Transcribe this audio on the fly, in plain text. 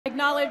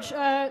Acknowledge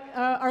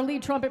our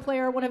lead trumpet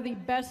player, one of the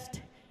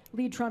best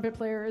lead trumpet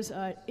players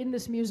in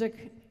this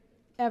music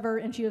ever,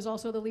 and she is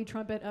also the lead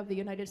trumpet of the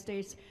United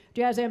States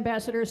Jazz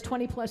Ambassadors,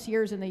 20 plus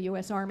years in the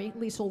U.S. Army,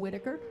 Liesl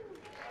Whitaker.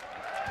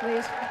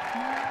 Please.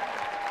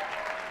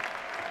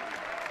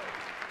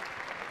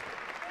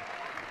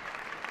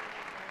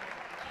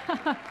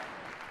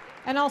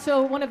 And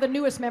also one of the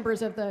newest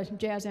members of the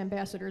Jazz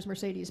Ambassadors,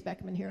 Mercedes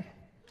Beckman here.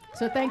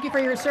 So thank you for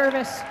your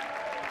service.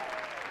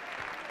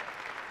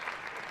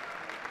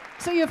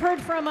 So you've heard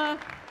from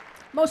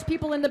most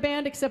people in the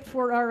band except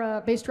for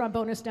our bass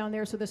trombonist down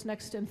there, so this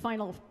next and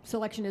final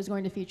selection is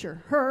going to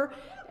feature her.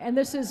 And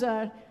this is,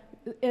 and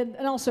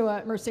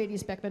also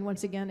Mercedes Beckman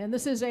once again. And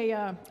this is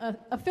a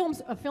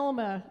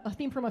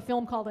theme from a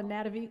film called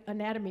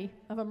Anatomy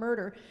of a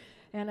Murder.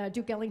 And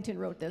Duke Ellington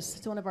wrote this.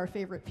 It's one of our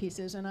favorite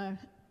pieces. And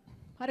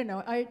I don't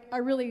know, I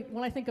really,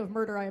 when I think of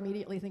murder, I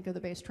immediately think of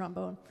the bass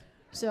trombone.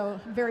 So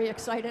I'm very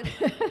excited.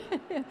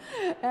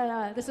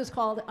 And this is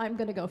called I'm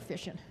Gonna Go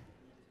Fishin'.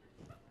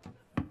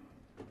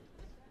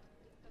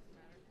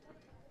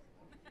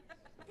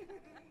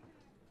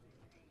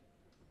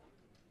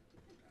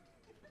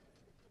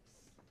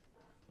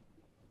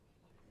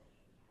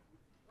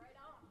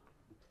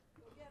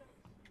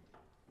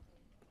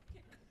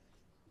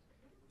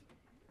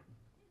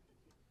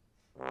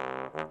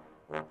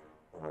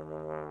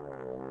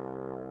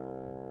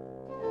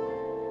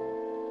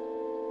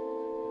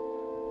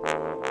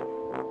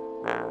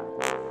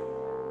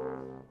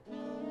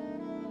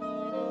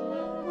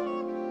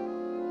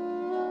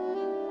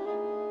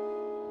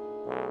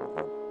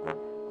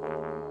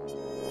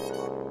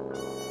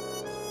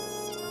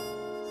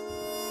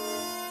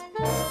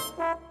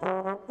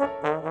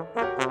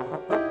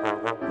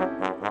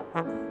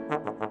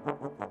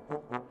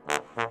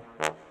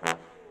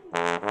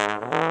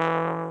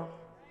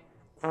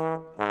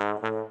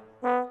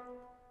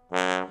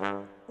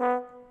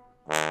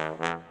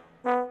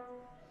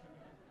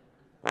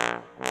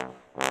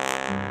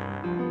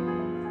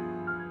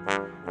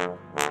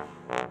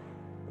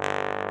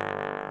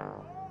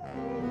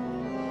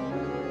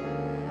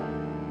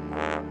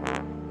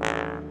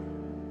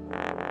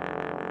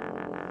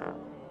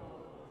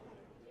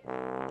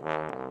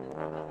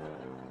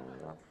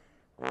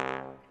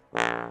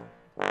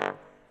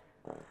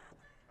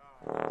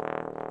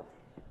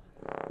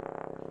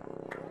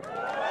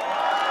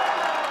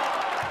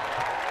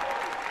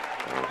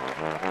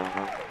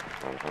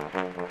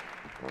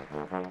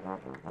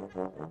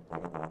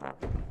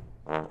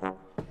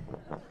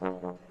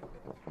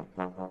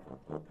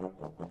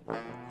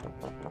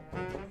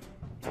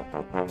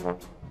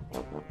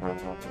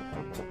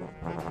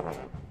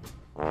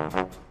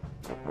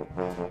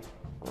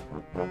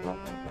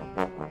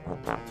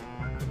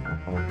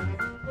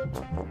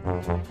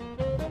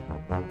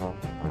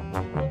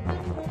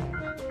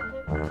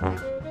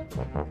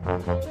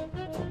 Thank you.